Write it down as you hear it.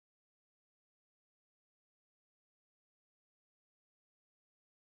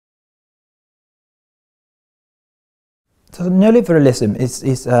So neoliberalism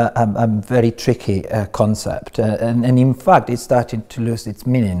is a very tricky concept, and in fact it's starting to lose its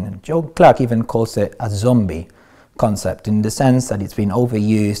meaning. Joe Clark even calls it a zombie concept in the sense that it's been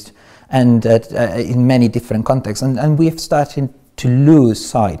overused and in many different contexts, and we've started to lose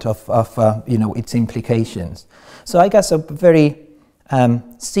sight of its implications. So I guess a very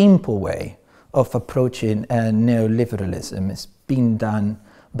simple way of approaching neoliberalism is being done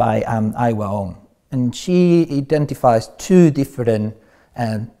by Aiwa Ong. And she identifies two different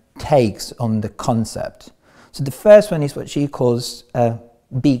takes on the concept. So the first one is what she calls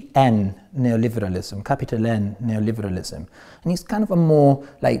big N neoliberalism, capital N neoliberalism. And it's kind of a more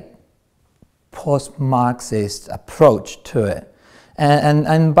like post-Marxist approach to it.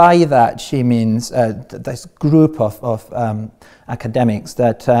 And by that she means this group of academics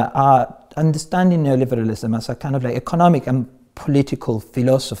that are understanding neoliberalism as a kind of like economic and political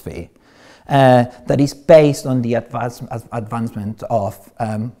philosophy that is based on the advancement of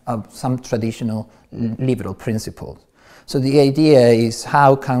some traditional liberal principles. So the idea is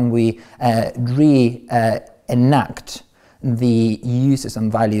how can we re-enact the uses and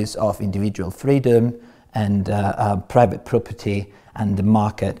values of individual freedom and private property and the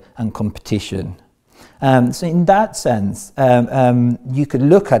market and competition. So in that sense, you could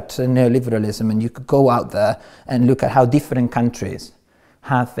look at neoliberalism and you could go out there and look at how different countries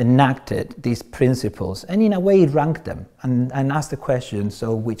have enacted these principles and in a way rank them and ask the question,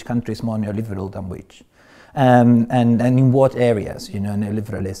 so which country is more neoliberal than which? And in what areas,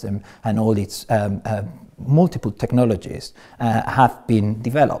 neoliberalism and all its multiple technologies have been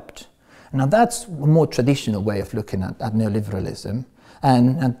developed. Now that's a more traditional way of looking at neoliberalism.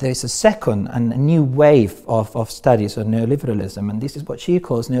 And there is a second and a new wave of studies on neoliberalism, and this is what she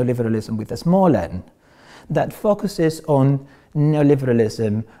calls neoliberalism with a small n, that focuses on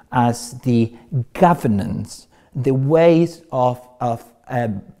neoliberalism as the governance, the ways of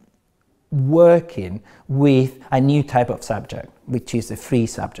working with a new type of subject, which is a free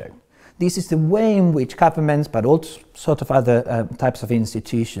subject. This is the way in which governments, but all sorts of other types of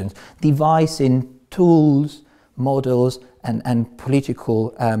institutions, devising tools, models, and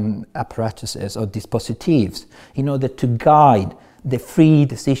political apparatuses or dispositives in order to guide the free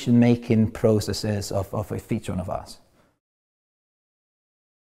decision-making processes of each one of us.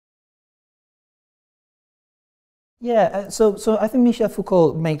 Yeah, so I think Michel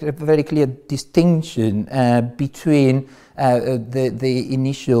Foucault made a very clear distinction between the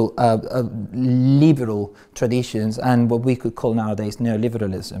initial liberal traditions and what we could call nowadays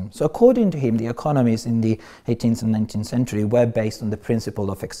neoliberalism. So according to him, the economies in the 18th and 19th century were based on the principle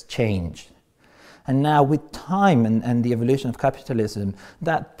of exchange. And now with time and the evolution of capitalism,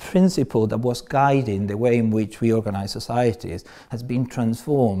 that principle that was guiding the way in which we organize societies has been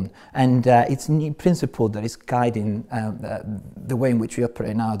transformed, and it's a new principle that is guiding the way in which we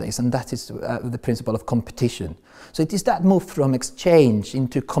operate nowadays, and that is the principle of competition. So it is that move from exchange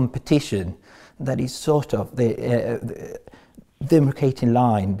into competition that is sort of the demarcating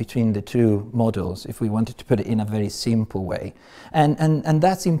line between the two models, if we wanted to put it in a very simple way. And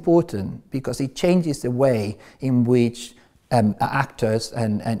that's important because it changes the way in which actors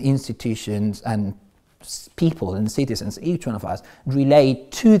and institutions and people and citizens, each one of us,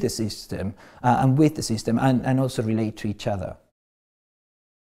 relate to the system and with the system and also relate to each other.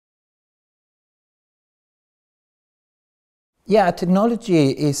 Yeah,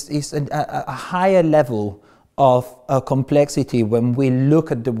 technology is a higher level of complexity when we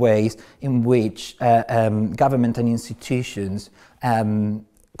look at the ways in which government and institutions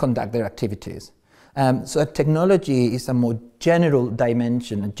conduct their activities. So technology is a more general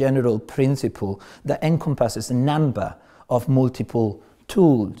dimension, a general principle that encompasses a number of multiple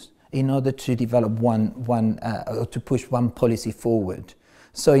tools in order to develop or to push one policy forward.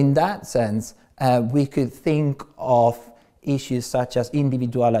 So in that sense, we could think of issues such as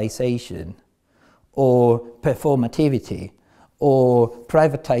individualization, or performativity, or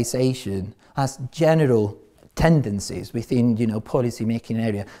privatization as general tendencies within, policy making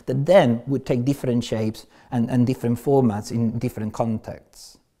area that then would take different shapes and different formats in different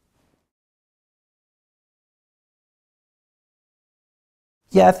contexts.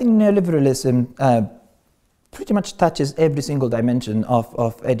 Yeah, I think neoliberalism pretty much touches every single dimension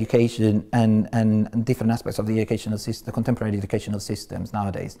of education and different aspects of the educational system, the contemporary educational systems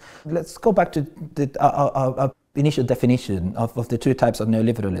nowadays. Let's go back to our initial definition of the two types of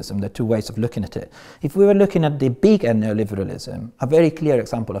neoliberalism, the two ways of looking at it. If we were looking at the big N neoliberalism, a very clear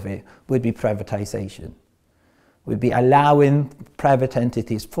example of it would be privatization. would be allowing private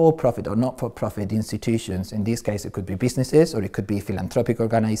entities, for-profit or not-for-profit institutions, in this case it could be businesses or it could be philanthropic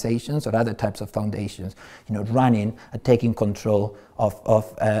organizations or other types of foundations, running and taking control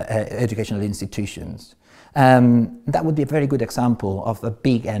of educational institutions. That would be a very good example of a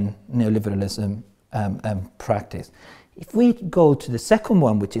big N neoliberalism practice. If we go to the second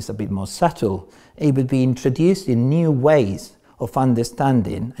one, which is a bit more subtle, it would be introducing new ways of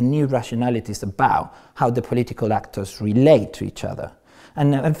understanding and new rationalities about how the political actors relate to each other.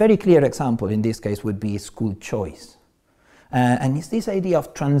 And a very clear example in this case would be school choice. And it's this idea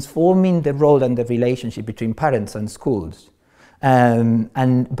of transforming the role and the relationship between parents and schools.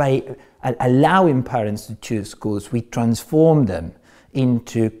 And by allowing parents to choose schools, we transform them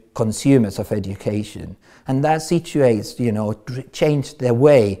into consumers of education. And that situates, change the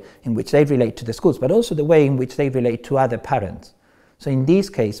way in which they relate to the schools, but also the way in which they relate to other parents. So in this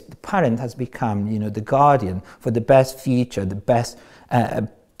case, the parent has become, the guardian for the best future, the best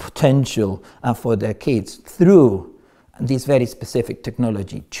potential for their kids through this very specific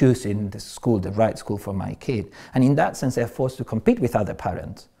technology, choosing the school, the right school for my kid. And in that sense, they're forced to compete with other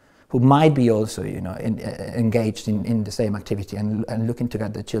parents who might be also, engaged in the same activity and looking to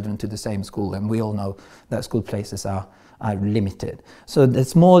get their children to the same school. And we all know that school places are limited. So the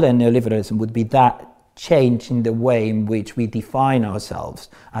small N neoliberalism would be that change in the way in which we define ourselves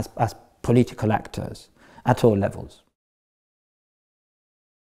as political actors at all levels.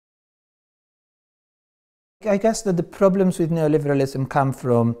 I guess that the problems with neoliberalism come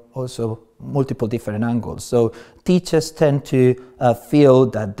from also multiple different angles. So teachers tend to feel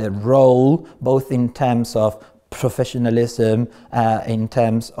that their role, both in terms of professionalism, in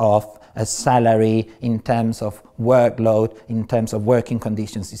terms of a salary, in terms of workload, in terms of working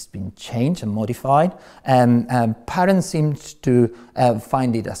conditions, it's been changed and modified. Parents seem to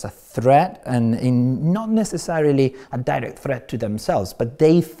find it as a threat, and not necessarily a direct threat to themselves, but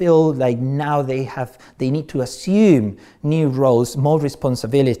they feel like now they need to assume new roles, more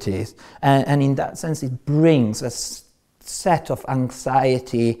responsibilities, and in that sense it brings a set of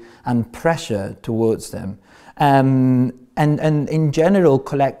anxiety and pressure towards them. And in general,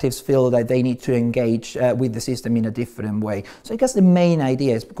 collectives feel that they need to engage with the system in a different way. So I guess the main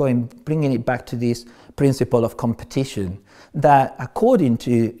idea is bringing it back to this principle of competition that, according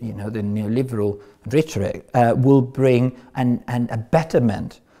to the neoliberal rhetoric, will bring a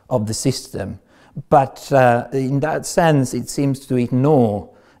betterment of the system. But in that sense, it seems to ignore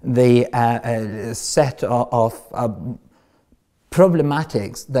the set of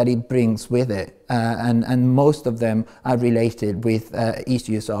problematics that it brings with it, and most of them are related with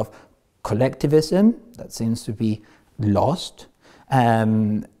issues of collectivism that seems to be lost,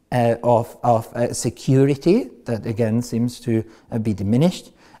 of security that again seems to be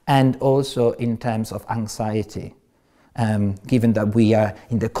diminished, and also in terms of anxiety, given that we are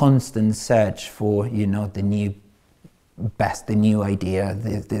in the constant search for the new best, the new idea,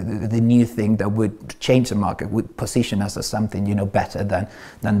 the new thing that would change the market, would position us as something better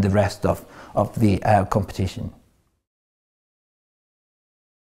than the rest of the competition.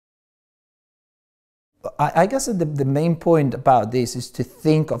 I guess the main point about this is to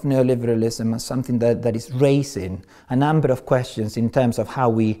think of neoliberalism as something that is raising a number of questions in terms of how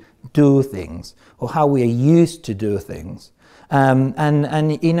we do things or how we are used to do things,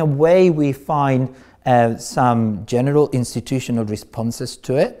 and in a way we find some general institutional responses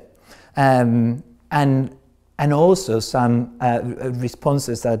to it, and also some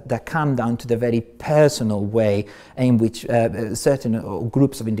responses that come down to the very personal way in which certain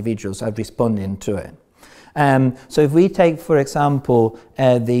groups of individuals are responding to it. So if we take, for example,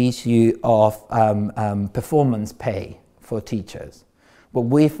 the issue of performance pay for teachers, what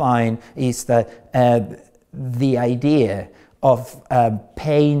we find is that the idea of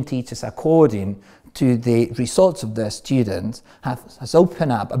paying teachers according to the results of their students has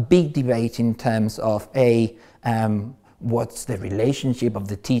opened up a big debate in terms of what's the relationship of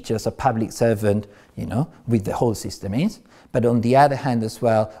the teacher as a public servant, with the whole system is, but on the other hand as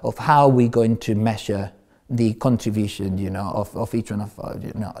well of how we're going to measure the contribution, of each one of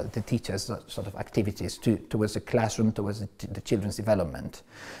the teachers' sort of activities towards the classroom, towards the children's development.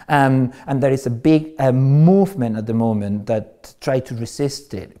 And there is a big movement at the moment that try to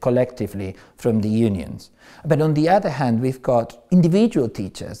resist it collectively from the unions. But on the other hand, we've got individual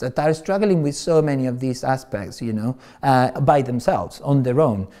teachers that are struggling with so many of these aspects, by themselves, on their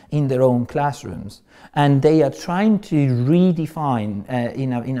own, in their own classrooms. And they are trying to redefine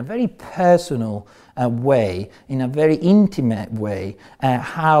in a very personal way, in a very intimate way,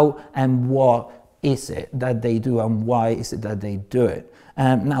 how and what is it that they do and why is it that they do it.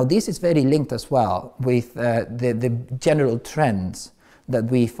 Now this is very linked as well with the general trends that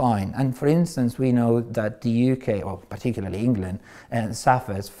we find. And for instance, we know that the UK, or particularly England,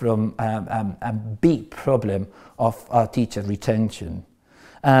 suffers from a big problem of teacher retention.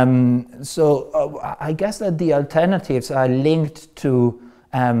 So I guess that the alternatives are linked to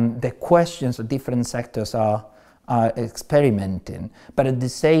the questions that different sectors are experimenting, but at the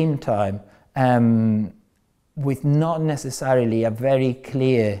same time with not necessarily a very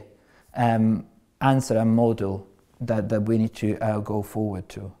clear answer and model that we need to go forward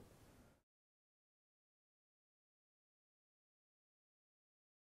to.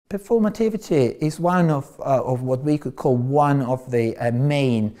 Performativity is one of what we could call one of the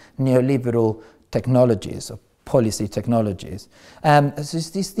main neoliberal technologies, or policy technologies.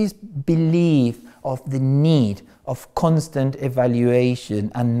 This belief of the need of constant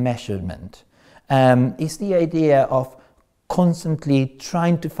evaluation and measurement. It's the idea of constantly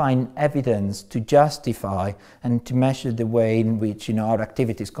trying to find evidence to justify and to measure the way in which our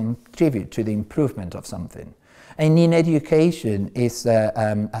activities contribute to the improvement of something. And in education is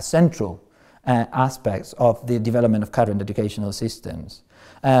a central aspect of the development of current educational systems.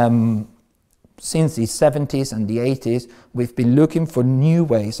 Since the 70s and the 80s, we've been looking for new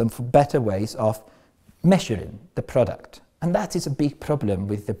ways and for better ways of measuring the product. And that is a big problem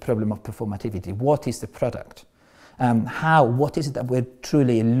with the problem of performativity. What is the product? What is it that we're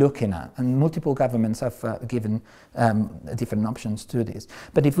truly looking at? And multiple governments have given different options to this.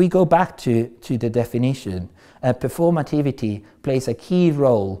 But if we go back to the definition, performativity plays a key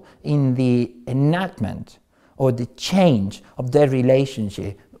role in the enactment or the change of their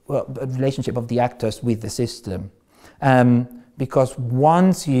relationship of the actors with the system. Because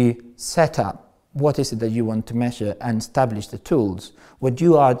once you set up what is it that you want to measure and establish the tools, what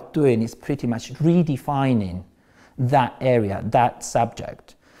you are doing is pretty much redefining that area, that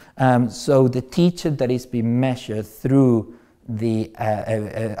subject. So the teacher that is being measured through the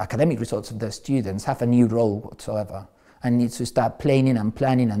academic results of their students have a new role whatsoever and needs to start planning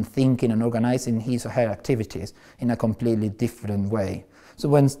and thinking and organizing his or her activities in a completely different way. So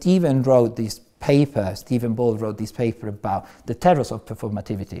when Stephen Ball wrote this paper about the terrors of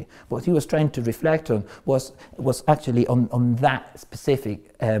performativity, what he was trying to reflect on was actually on that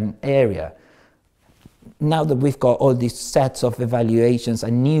specific area. Now that we've got all these sets of evaluations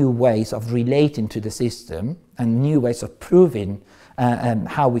and new ways of relating to the system and new ways of proving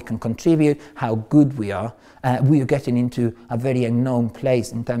how we can contribute, how good we are getting into a very unknown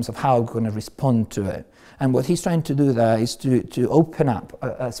place in terms of how we're going to respond to it. And what he's trying to do there is to open up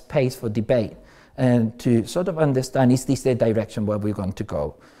a space for debate and to sort of understand, is this the direction where we're going to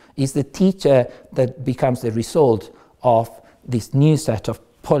go? Is the teacher that becomes the result of this new set of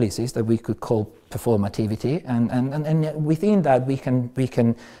policies that we could call performativity, and within that we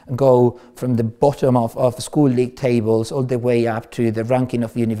can go from the bottom of school league tables all the way up to the ranking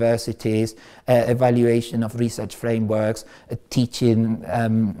of universities, evaluation of research frameworks, teaching,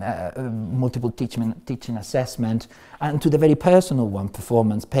 multiple teaching assessment, and to the very personal one,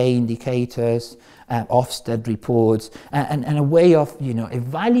 performance pay indicators, Ofsted reports, and a way of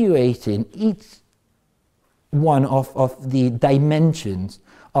evaluating each one of the dimensions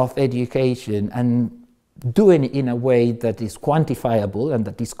of education and doing it in a way that is quantifiable and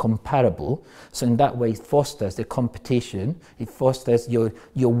that is comparable. So in that way it fosters the competition, it fosters your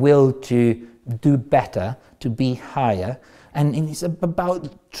will to do better, to be higher, and it's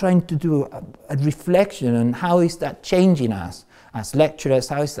about trying to do a reflection on how is that changing us as lecturers,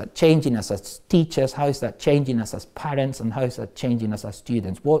 how is that changing us as teachers, how is that changing us as parents, and how is that changing us as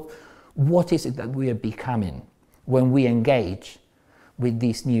students. What is it that we are becoming when we engage with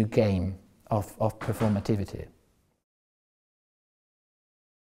this new game of performativity?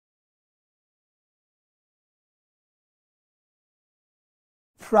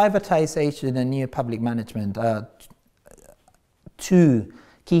 Privatization and new public management are two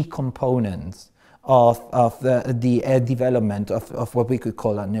key components of the development of what we could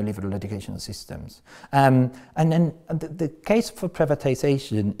call our neoliberal educational systems. And then the case for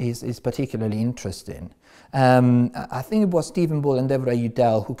privatization is particularly interesting. I think it was Stephen Ball and Deborah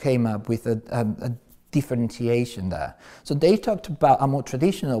Udell who came up with a differentiation there. So they talked about a more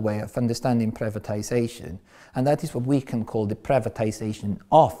traditional way of understanding privatization, and that is what we can call the privatization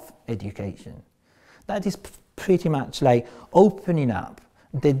of education. That is pretty much like opening up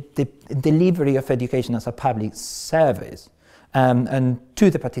the delivery of education as a public service and to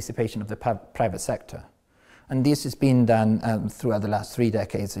the participation of the private sector. And this has been done throughout the last 3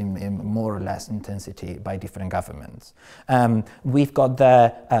 decades in more or less intensity by different governments. We've got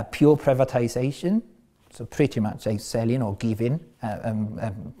the pure privatization, so pretty much selling or giving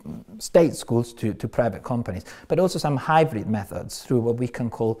state schools to private companies, but also some hybrid methods through what we can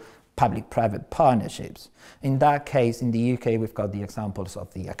call public-private partnerships. In that case, in the UK, we've got the examples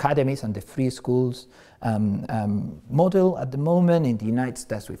of the academies and the free schools model at the moment. In the United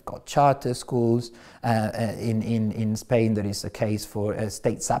States, we've got charter schools. In Spain, there is a case for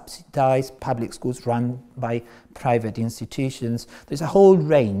state-subsidized public schools run by private institutions. There's a whole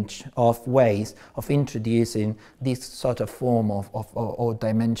range of ways of introducing this sort of form of or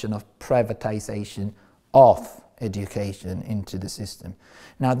dimension of privatization of education into the system.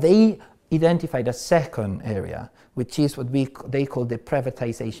 Now, they identified a second area, which is what they call the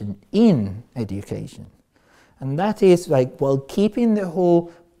privatization in education. And that is like, well, keeping the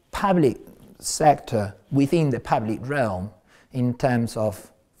whole public sector within the public realm in terms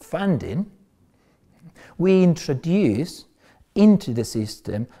of funding, we introduce into the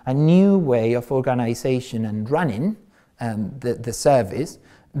system a new way of organization and running the service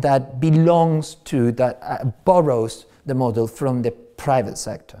that belongs to, that borrows the model from the private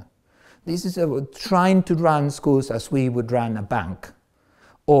sector. This is trying to run schools as we would run a bank,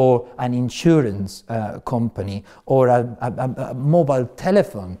 or an insurance company, or a mobile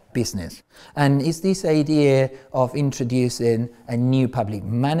telephone business. And it's this idea of introducing a new public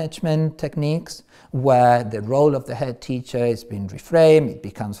management techniques where the role of the head teacher is being reframed, it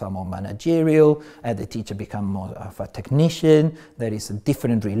becomes far more managerial, the teacher becomes more of a technician, there is a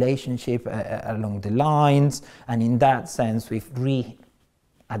different relationship along the lines, and in that sense we've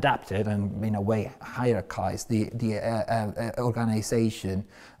adapted and in a way hierarchized the organization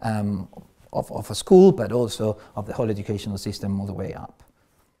of a school, but also of the whole educational system all the way up.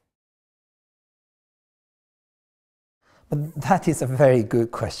 But that is a very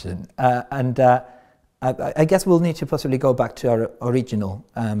good question, I guess we'll need to possibly go back to our original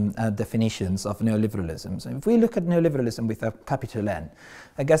definitions of neoliberalism. So if we look at neoliberalism with a capital N,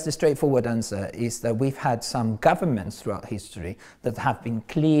 I guess the straightforward answer is that we've had some governments throughout history that have been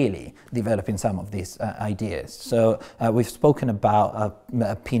clearly developing some of these ideas. So we've spoken about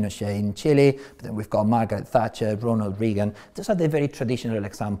Pinochet in Chile, but then we've got Margaret Thatcher, Ronald Reagan. Those are the very traditional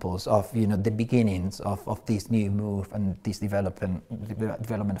examples of, you know, the beginnings of this new move and this development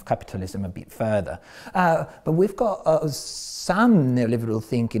of capitalism a bit further. But we've got some neoliberal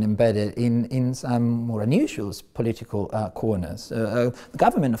thinking embedded in some more unusual political corners. The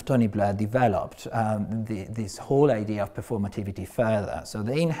government of Tony Blair developed this whole idea of performativity further. So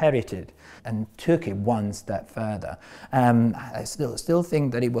they inherited and took it one step further. I still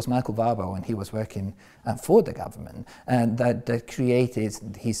think that it was Michael Warburg, when he was working for the government, that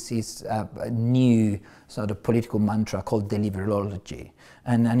created his new sort of political mantra called deliberology.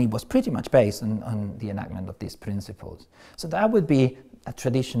 And it was pretty much based on the enactment of these principles. So that would be a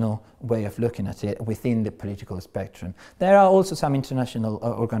traditional way of looking at it within the political spectrum. There are also some international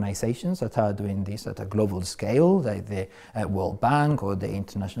organizations that are doing this at a global scale, like the World Bank or the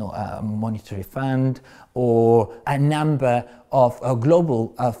International Monetary Fund, or a number of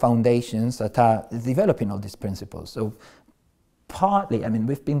global foundations that are developing all these principles. So partly, I mean,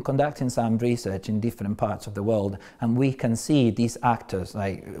 we've been conducting some research in different parts of the world, and we can see these actors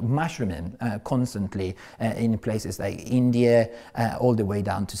like mushrooming constantly in places like India, all the way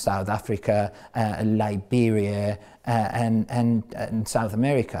down to South Africa, Liberia, and South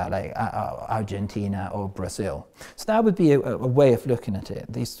America, like Argentina or Brazil. So that would be a way of looking at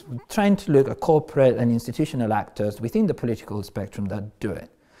it. This trying to look at corporate and institutional actors within the political spectrum that do it.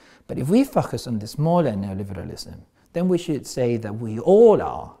 But if we focus on the smaller neoliberalism, then we should say that we all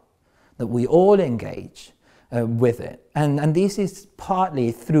are, that we all engage with it. And this is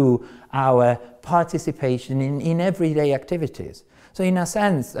partly through our participation in everyday activities. So in a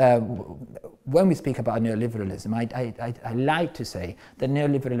sense, when we speak about neoliberalism, I like to say that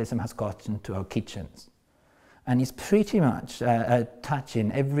neoliberalism has gotten to our kitchens. And it's pretty much touching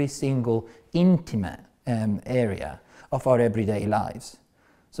every single intimate area of our everyday lives.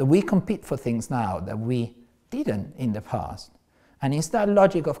 So we compete for things now that we didn't in the past. And it's that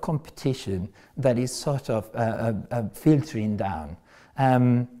logic of competition that is sort of filtering down.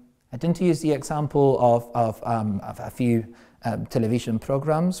 I tend to use the example of a few television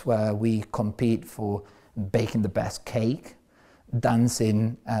programs where we compete for baking the best cake,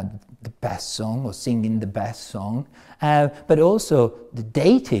 dancing the best song or singing the best song, but also the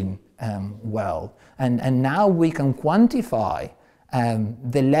dating well. And now we can quantify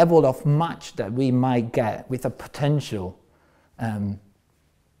the level of match that we might get with a potential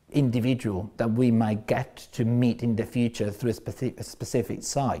individual that we might get to meet in the future through a specific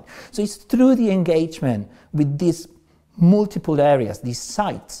site. So it's through the engagement with these multiple areas, these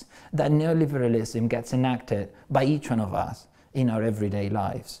sites, that neoliberalism gets enacted by each one of us in our everyday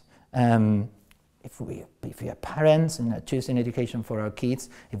lives. If we are parents and choosing education for our kids,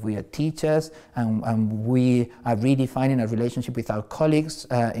 if we are teachers and we are redefining our relationship with our colleagues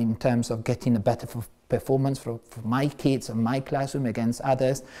in terms of getting a better performance for my kids and my classroom against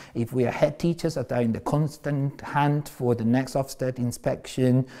others, if we are head teachers that are in the constant hunt for the next Ofsted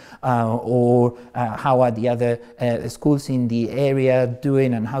inspection, or how are the other schools in the area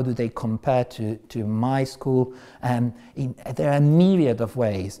doing and how do they compare to my school. There are a myriad of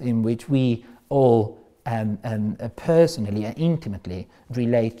ways in which we all personally and intimately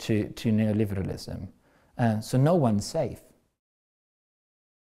relate to neoliberalism. So no one's safe.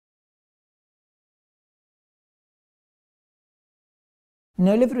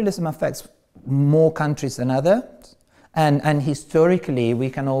 Neoliberalism affects more countries than others, and historically we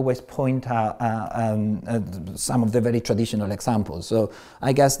can always point out some of the very traditional examples. So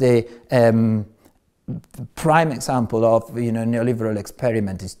I guess the prime example of neoliberal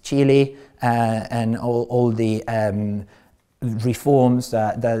experiment is Chile, and all the reforms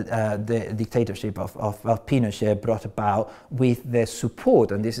that the dictatorship of Pinochet brought about with the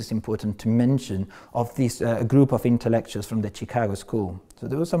support, and this is important to mention, of this group of intellectuals from the Chicago School. So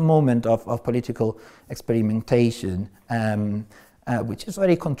there was a moment of political experimentation which is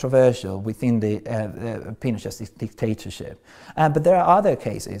very controversial within the Pinochet's dictatorship. But there are other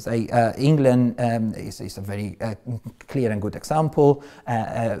cases. England is a very clear and good example,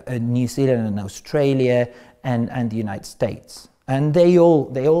 New Zealand and Australia, and the United States. And they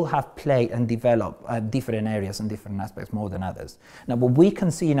all have played and developed different areas and different aspects more than others. Now what we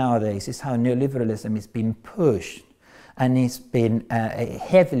can see nowadays is how neoliberalism is being pushed and it's been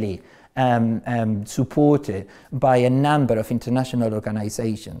heavily supported by a number of international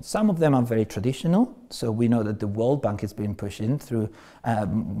organizations. Some of them are very traditional, so we know that the World Bank is being pushed in through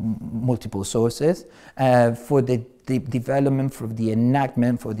multiple sources for the development, for the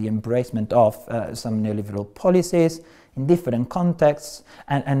enactment, for the embracement of some neoliberal policies in different contexts,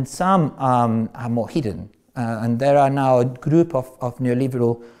 and some are more hidden. And there are now a group of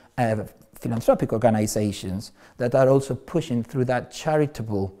neoliberal philanthropic organizations that are also pushing through that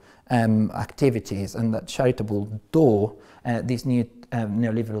charitable activities and that charitable door, these new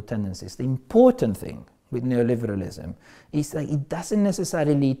neoliberal tendencies. The important thing with neoliberalism is that it doesn't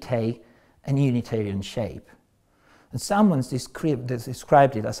necessarily take a unitarian shape. And someone's described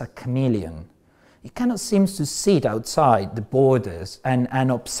it as a chameleon. It kind of seems to sit outside the borders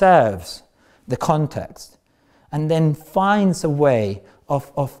and observes the context, and then finds a way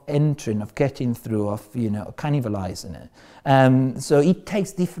of entering, of getting through, of cannibalizing it. So it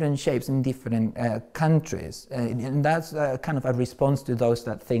takes different shapes in different countries, and that's kind of a response to those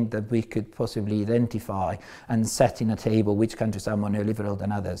that think that we could possibly identify and set in a table which countries are more neoliberal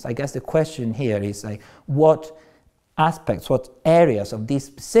than others. I guess the question here is what aspects, what areas of this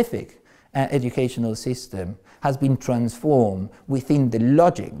specific educational system has been transformed within the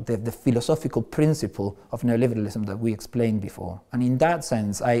logic, the philosophical principle of neoliberalism that we explained before. And in that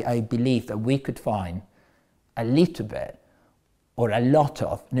sense, I believe that we could find a little bit or a lot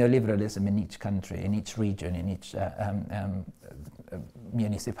of neoliberalism in each country, in each region, in each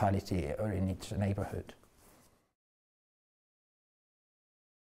municipality or in each neighborhood.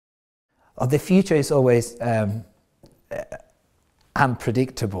 The future is always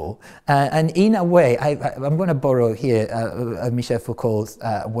unpredictable, and in a way, I'm going to borrow here Michel Foucault's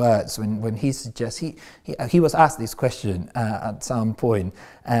words when he suggests he was asked this question at some point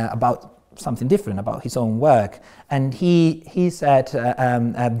about something different, about his own work, and he said,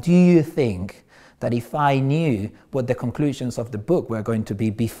 do you think that if I knew what the conclusions of the book were going to be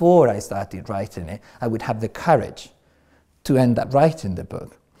before I started writing it, I would have the courage to end up writing the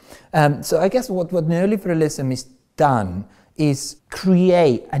book? So I guess what neoliberalism has done is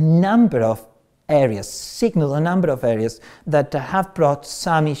create a number of areas, signal a number of areas that have brought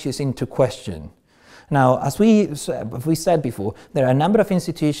some issues into question. Now, as we said before, there are a number of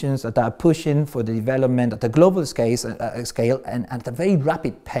institutions that are pushing for the development at a global scale and at a very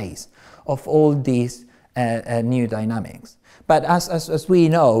rapid pace of all these new dynamics. But as we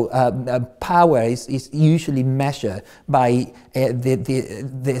know, power is usually measured by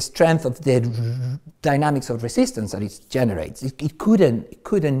the strength of the dynamics of resistance that it generates. It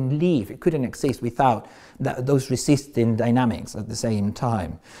couldn't live, it couldn't exist without those resisting dynamics at the same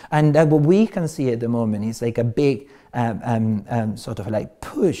time. And what we can see at the moment is like a big sort of like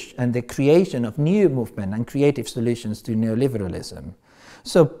push and the creation of new movement and creative solutions to neoliberalism.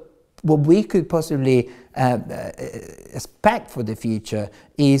 So what we could possibly expect for the future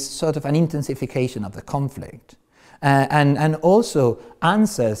is sort of an intensification of the conflict, and also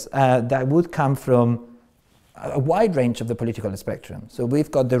answers that would come from a wide range of the political spectrum. So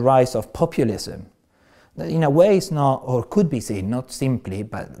we've got the rise of populism. In a way it's not, or could be seen, not simply,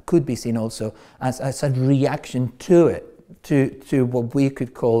 but could be seen also as a reaction to it, to what we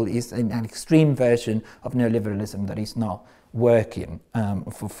could call is an extreme version of neoliberalism that is not working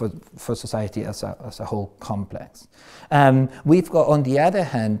for society as a whole complex. We've got, on the other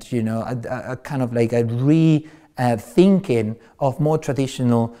hand, you know, a kind of like a thinking of more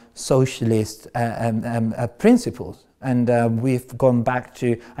traditional socialist principles. And we've gone back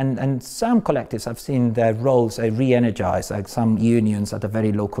to, and some collectives have seen their roles re-energized, like some unions at a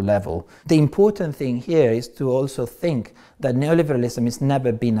very local level. The important thing here is to also think that neoliberalism has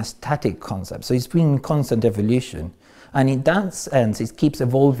never been a static concept, so it's been in constant evolution. And in that sense, it keeps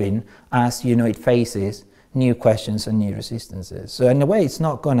evolving as, you know, it faces new questions and new resistances. So in a way, it's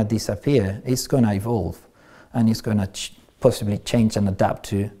not going to disappear, it's going to evolve, and it's going to possibly change and adapt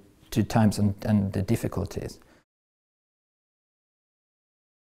to times and the difficulties.